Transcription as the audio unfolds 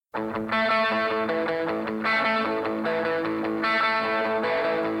Hello,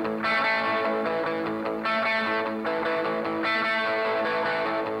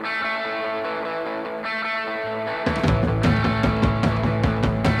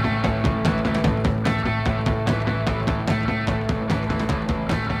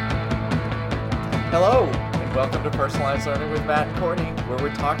 and welcome to Personalized Learning with Matt and Courtney, where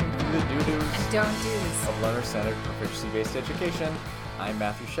we're talking through the do-dos Don't-dos of learner-centered proficiency-based education. I'm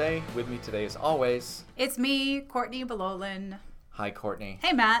Matthew Shea. With me today, as always, It's me, Courtney Belolin. hi, Courtney.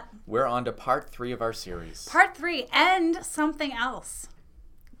 Hey, Matt. We're on to part 3 of our series. Part 3 and something else.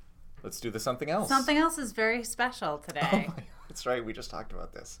 Let's do the something else. Something else is very special today. Oh, that's right. We just talked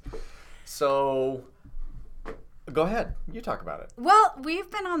about this. So, go ahead. You talk about it. Well, we've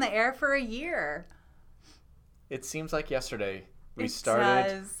been on the air for a year. It seems like yesterday we It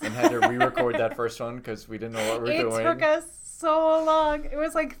started does. and had to re-record that first one because we didn't know what we were doing. It took us so long. It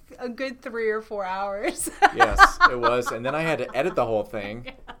was like a good 3 or 4 hours. Yes, it was. And then I had to edit the whole thing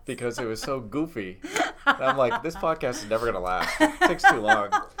because it was so goofy. And I'm like, this podcast is never going to last. It takes too long.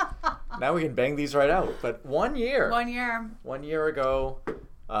 Now we can bang these right out. But 1 year. 1 year. 1 year ago,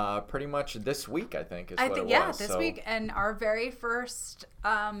 pretty much this week, I think, is what it was. Yeah, this week. And our very first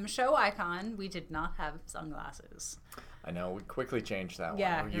show icon, we did not have sunglasses. I know. We quickly changed that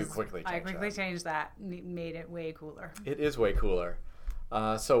Yeah. one. You quickly changed I quickly that. changed that. Made it way cooler. It is way cooler.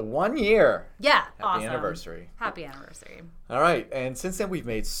 So 1 year. Yeah, Happy awesome. anniversary. Happy anniversary. All right. And since then, we've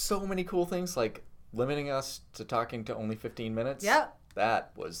made so many cool things, like limiting us to talking to only 15 minutes. Yep.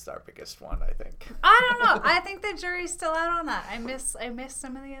 That was our biggest one, I think. I don't know. I think the jury's still out on that. I miss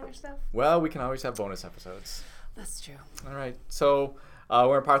some of the other stuff. Well, we can always have bonus episodes. That's true. All right. So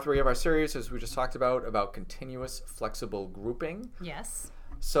we're in part 3 of our series, as we just talked about continuous flexible grouping. Yes.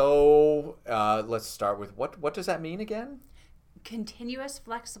 So let's start with what does that mean again? Continuous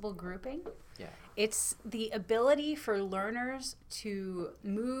flexible grouping. Yeah. It's the ability for learners to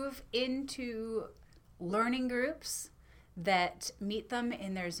move into learning groups that meet them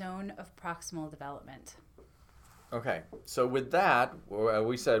in their zone of proximal development. Okay. So with that,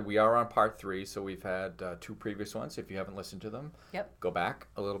 we said we are on part 3, so we've had 2 previous ones. If you haven't listened to them, Yep. go back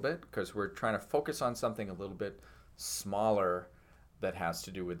a little bit because we're trying to focus on something a little bit smaller that has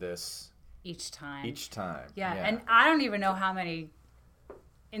to do with this Each time. each time. Yeah. And I don't even know how many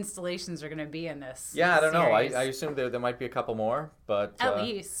installations are going to be in this. Yeah, I don't know. I series. assume there might be a couple more, but At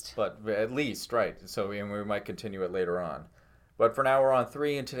least. But at least, right. So and we might continue it later on. But for now, we're on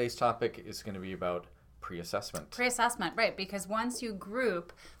 3, and today's topic is going to be about pre-assessment. Pre-assessment, right, because once you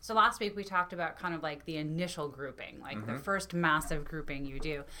group, so last week we talked about kind of like the initial grouping, like the first massive grouping you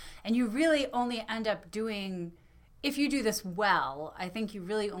do. And you really only end up doing, if you do this well, I think you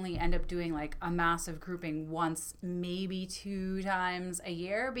really only end up doing like a massive grouping once, maybe 2 times a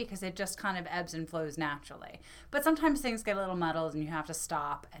year, because it just kind of ebbs and flows naturally. But sometimes things get a little muddled and you have to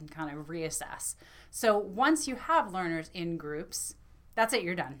stop and kind of reassess. So once you have learners in groups, that's it,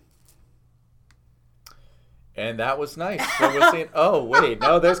 you're done. And that was nice. So we'll see. Oh, wait.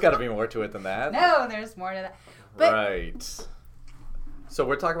 No, there's got to be more to it than that. No, there's more to that. But Right. So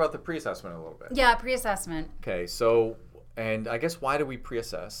we're talking about the pre-assessment a little bit. yeah, pre-assessment. Okay, so, and I guess why do we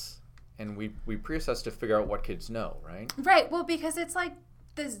pre-assess? And we pre-assess to figure out what kids know, right? Right. Well, because it's like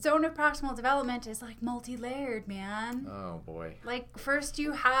the zone of proximal development is like multi-layered, man. Oh, boy. Like first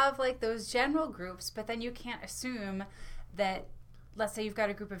you have like those general groups, but then you can't assume that, let's say you've got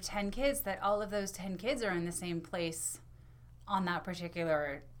a group of 10 kids, that all of those 10 kids are in the same place on that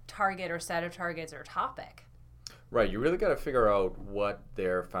particular target or set of targets or topic. Right, you really got to figure out what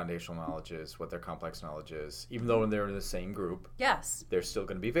their foundational knowledge is, what their complex knowledge is. Even though when they're in the same group, Yes. they're still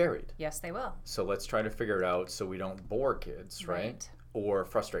going to be varied. Yes, they will. So let's try to figure it out so we don't bore kids, right? Or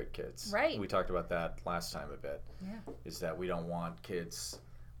frustrate kids. Right. We talked about that last time a bit. Yeah. Is that we don't want kids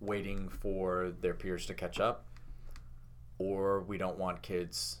waiting for their peers to catch up, or we don't want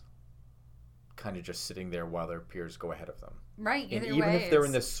kids kind of just sitting there while their peers go ahead of them. Right. And Either even way, if they're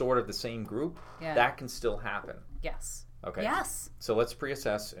in it's- this sort of the same group, Yeah. that can still happen. Yes. Okay. Yes. So let's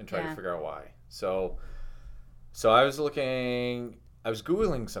pre-assess and try Yeah. to figure out why. So I was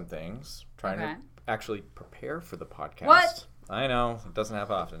Googling some things, trying Okay. to actually prepare for the podcast. What? I know, it doesn't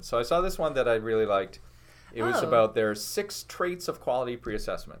happen often. So I saw this one that I really liked. It was Oh. about their 6 traits of quality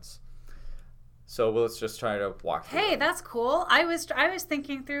pre-assessments. So let's just try to walk through Hey, them. that's cool. I was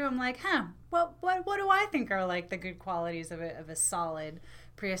thinking through. I'm like, what do I think are like the good qualities of a solid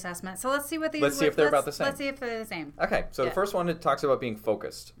pre-assessment? So let's see what these. Let's see if they're about the same. Let's see if they're the same. Okay, so the Yeah. first one, it talks about being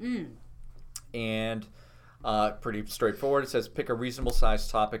focused. And pretty straightforward. It says pick a reasonable sized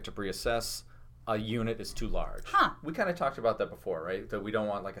topic to pre-assess. a unit is too large. Huh. We kind of talked about that before, right? That we don't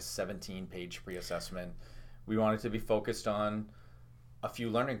want like a 17-page pre-assessment. We want it to be focused on a few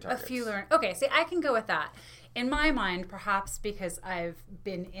learning targets. Okay, see, I can go with that. In my mind, perhaps because I've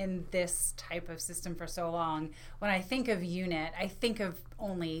been in this type of system for so long, when I think of unit, I think of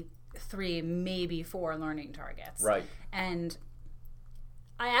only 3, maybe 4 learning targets. Right. And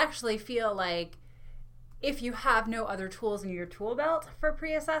I actually feel like if you have no other tools in your tool belt for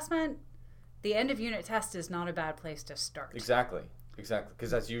pre-assessment, the end of unit test is not a bad place to start. Exactly. Because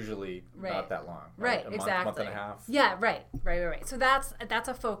that's usually not that long. Right, exactly. Month and a half. Yeah, right. So that's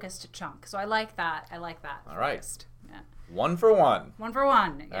a focused chunk. So I like that. All focused. right. Yeah. 1 for 1. 1 for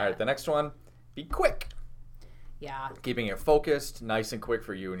 1. Yeah. All right, the next one, be quick. Yeah. Keeping it focused, nice and quick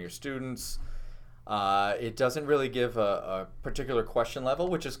for you and your students. It doesn't really give a particular question level,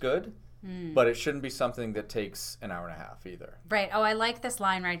 which is good. But it shouldn't be something that takes an hour and a half either. Right. Oh, I like this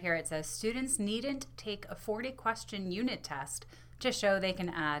line right here. It says, students needn't take a 40-question unit test to show they can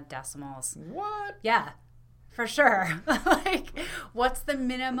add decimals. What? Yeah, for sure. Like, what's the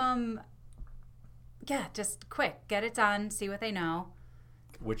minimum? Yeah, just quick. Get it done. See what they know.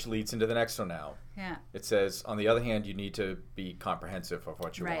 Which leads into the next one now. Yeah. It says, on the other hand, you need to be comprehensive of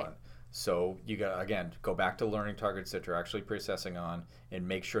what you want. So you got again, go back to learning targets that you're actually pre-assessing on and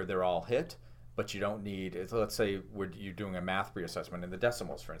make sure they're all hit. But you don't need, let's say you're doing a math pre-assessment in the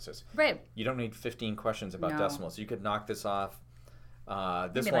decimals, for instance. Right. You don't need 15 questions about decimals. You could knock this off.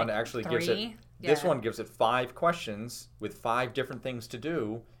 This maybe one like actually 3? gives it. This one gives it 5 questions with 5 different things to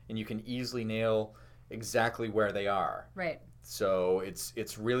do, and you can easily nail exactly where they are. Right. So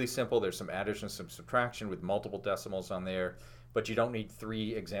it's really simple. There's some addition, some subtraction with multiple decimals on there, but you don't need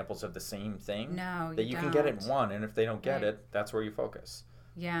 3 examples of the same thing. No, that you can get it in one, and if they don't get it, that's where you focus.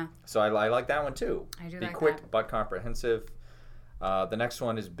 Yeah. So I like that one too. I do Be like quick that. but comprehensive. The next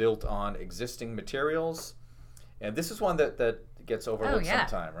one is built on existing materials, and this is one that gets overlooked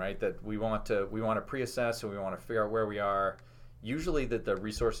sometime, right? That we want to pre-assess and we want to figure out where we are. Usually the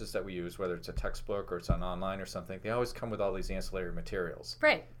resources that we use, whether it's a textbook or it's on online or something, they always come with all these ancillary materials.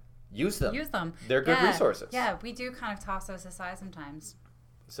 Right. Use them. They're good resources. Yeah, we do kind of toss those aside sometimes.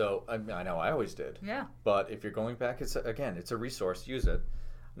 So I know I always did. Yeah. But if you're going back, it's a resource. Use it.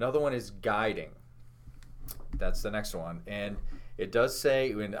 Another one is guiding. That's the next one, and it does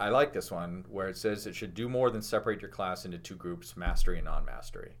say, and I like this one, where it says it should do more than separate your class into 2 groups, mastery and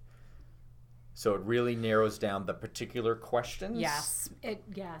non-mastery. So it really narrows down the particular questions. Yes.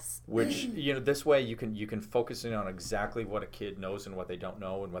 Which this way you can focus in on exactly what a kid knows and what they don't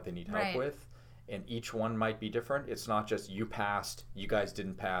know and what they need help with. And each one might be different. It's not just you passed, you guys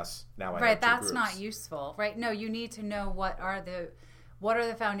didn't pass. Now I have 2 groups. That's not useful. Right? No, you need to know what are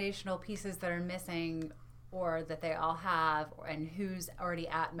the foundational pieces that are missing, or that they all have, and who's already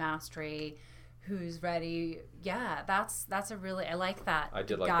at mastery, who's ready. Yeah, that's a really, I like that. I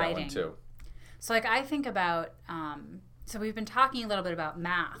did like guiding. that one too. So like I think about, so we've been talking a little bit about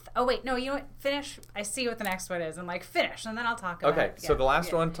math. Oh wait, no, you know what? Finish. I see what the next one is, and like finish, and then I'll talk about. Okay, so the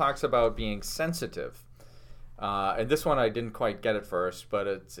last one talks about being sensitive, and this one I didn't quite get at first, but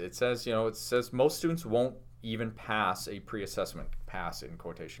it says most students won't even pass a pre-assessment, pass in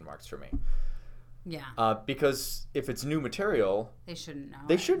quotation marks for me. Yeah. Because if it's new material, they shouldn't know.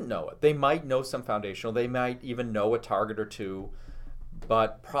 They shouldn't know it. They might know some foundational. They might even know a target or 2,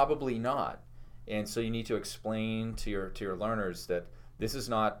 but probably not. And so you need to explain to your learners that this is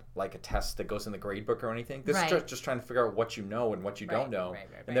not like a test that goes in the grade book or anything. This is just trying to figure out what you know and what you don't know,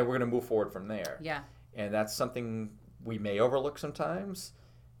 and then we're going to move forward from there. Yeah. And that's something we may overlook sometimes.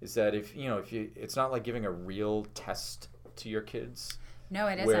 Is that if it's not like giving a real test to your kids. No,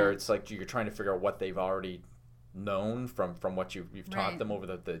 it isn't. Where it's like you're trying to figure out what they've already known from what you've taught them over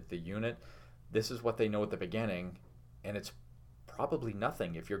the unit. This is what they know at the beginning, and it's probably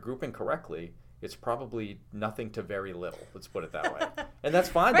nothing. If you're grouping correctly, it's probably nothing to very little. Let's put it that way. And that's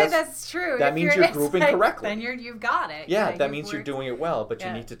fine. That's true. That means you're grouping correctly. Then you've got it. Yeah, that means you're doing it well, but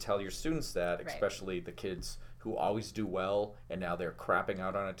you need to tell your students that, especially the kids who always do well and now they're crapping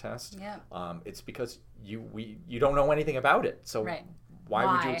out on a test. Yeah. It's because you don't know anything about it. So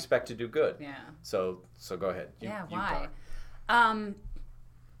why would you expect to do good? Yeah. So go ahead. Why?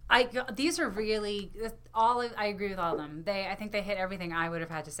 These are really I agree with all of them. I think they hit everything I would have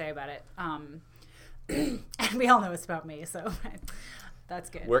had to say about it. And we all know it's about me, so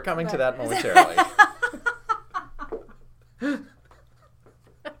that's good. We're coming to that momentarily.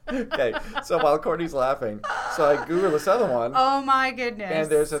 Okay, so while Courtney's laughing, so I Googled this other one. Oh my goodness. And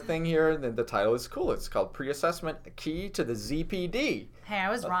there's a thing here, and the title is cool. It's called Pre-Assessment Key to the ZPD. Hey, I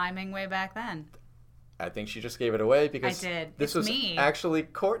was rhyming way back then. I think she just gave it away because I did. This was me. actually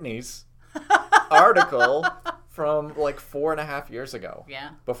Courtney's article from like 4.5 years ago.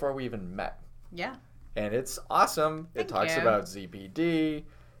 Yeah. Before we even met. Yeah. And it's awesome. Thank it talks you. about ZPD.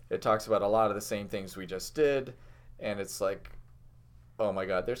 It talks about a lot of the same things we just did. And it's like, oh my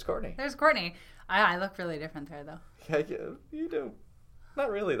God, there's Courtney. There's Courtney. I look really different there, though. Yeah, you do. Not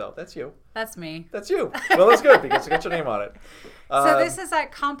really, though. That's you. That's me. That's you. Well, that's good because you got your name on it. So this is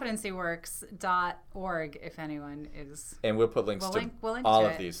at competencyworks.org if anyone is. And we'll put links to all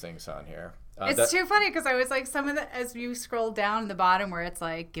of these things on here. It's too funny because I was like, as you scroll down the bottom where it's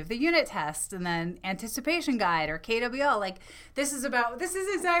like, give the unit test and then anticipation guide or KWL, like this is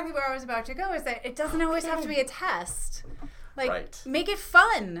exactly where I was about to go, is that it doesn't always have to be a test. Like, Make it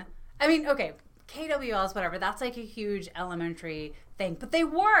fun. I mean, okay, KWLs, whatever, that's like a huge elementary thing, but they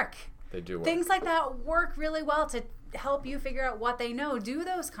work. They do work. Things like that work really well to help you figure out what they know. Do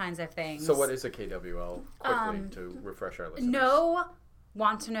those kinds of things. So what is a KWL, quickly, to refresh our listeners?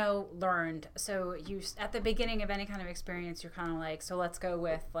 Want to know, learned. So you, at the beginning of any kind of experience, you're kind of like, so let's go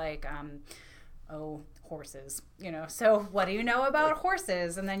with like, horses, so what do you know about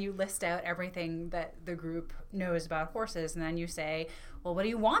horses? And then you list out everything that the group knows about horses. And then you say, well, what do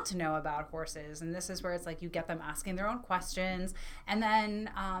you want to know about horses? And this is where it's like, you get them asking their own questions. And then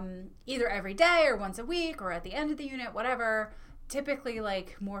either every day or once a week or at the end of the unit, whatever, typically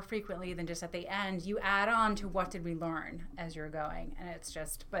like more frequently than just at the end, you add on to what did we learn as you're going. And it's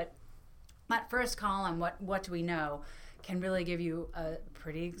just, but that first column, what do we know, can really give you a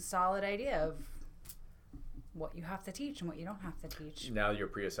pretty solid idea of what you have to teach and what you don't have to teach. Now you're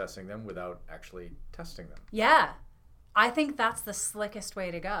pre-assessing them without actually testing them. Yeah. I think that's the slickest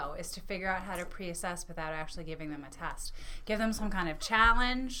way to go, is to figure out how to pre-assess without actually giving them a test. Give them some kind of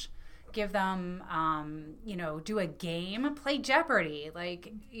challenge. Give them, do a game. Play Jeopardy.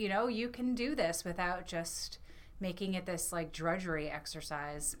 Like, you can do this without just making it this, like, drudgery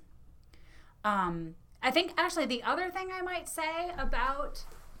exercise. I think, actually, the other thing I might say about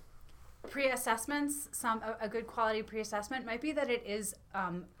pre-assessments, a good quality pre-assessment might be that it is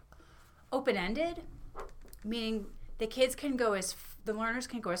open-ended, meaning the learners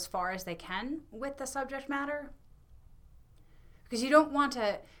can go as far as they can with the subject matter. Because you don't want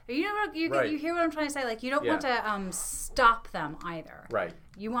to, you hear what I'm trying to say? Like, you don't want to stop them either. Right.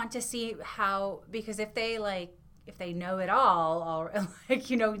 You want to see how, because if they know it all, or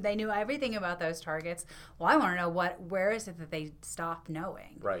they knew everything about those targets, well, I want to know where is it that they stop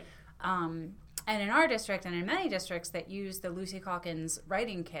knowing. Right. And in our district and in many districts that use the Lucy Calkins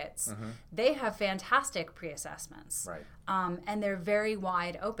writing kits, they have fantastic pre-assessments. Right. And they're very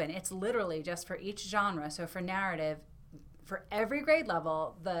wide open. It's literally just for each genre. So for narrative, for every grade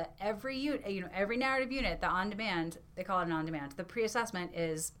level, every narrative unit, the on-demand, they call it an on-demand. The pre-assessment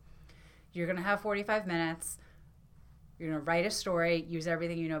is, you're going to have 45 minutes. You're going to write a story, use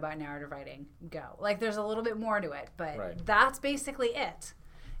everything you know about narrative writing, go. Like, there's a little bit more to it, but that's basically it.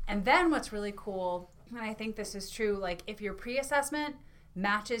 And then what's really cool, and I think this is true, like, if your pre-assessment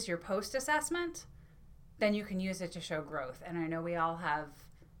matches your post-assessment, then you can use it to show growth. And I know we all have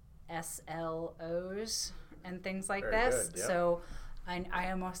SLOs and things like Very this. Good, yeah. So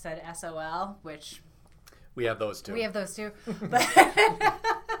I almost said SOL, which... We have those too. But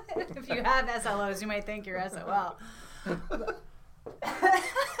if you have SLOs, you might think you're SOL.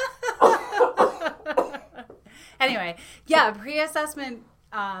 Anyway, pre-assessment,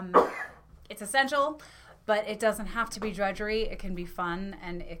 it's essential, but it doesn't have to be drudgery. It can be fun,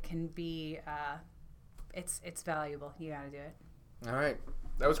 and it can be, it's valuable. You got to do it. All right.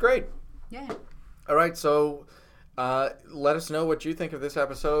 That was great. Yeah. All right. So let us know what you think of this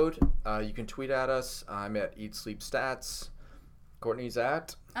episode. You can tweet at us. I'm at Eat Sleep Stats. Courtney's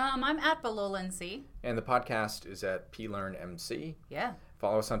at? I'm at Below-Lindsay. And the podcast is at PLearnMC. Yeah.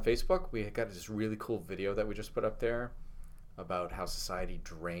 Follow us on Facebook. We got this really cool video that we just put up there about how society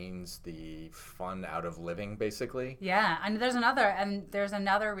drains the fun out of living, basically. Yeah, and there's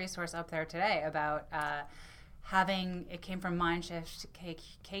another resource up there today about it came from Mindshift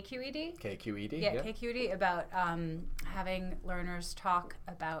KQED? KQED, yeah. KQED, about having learners talk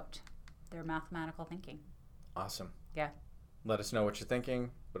about their mathematical thinking. Awesome. Yeah. Let us know what you're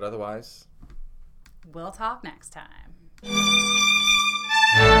thinking, but otherwise... We'll talk next time.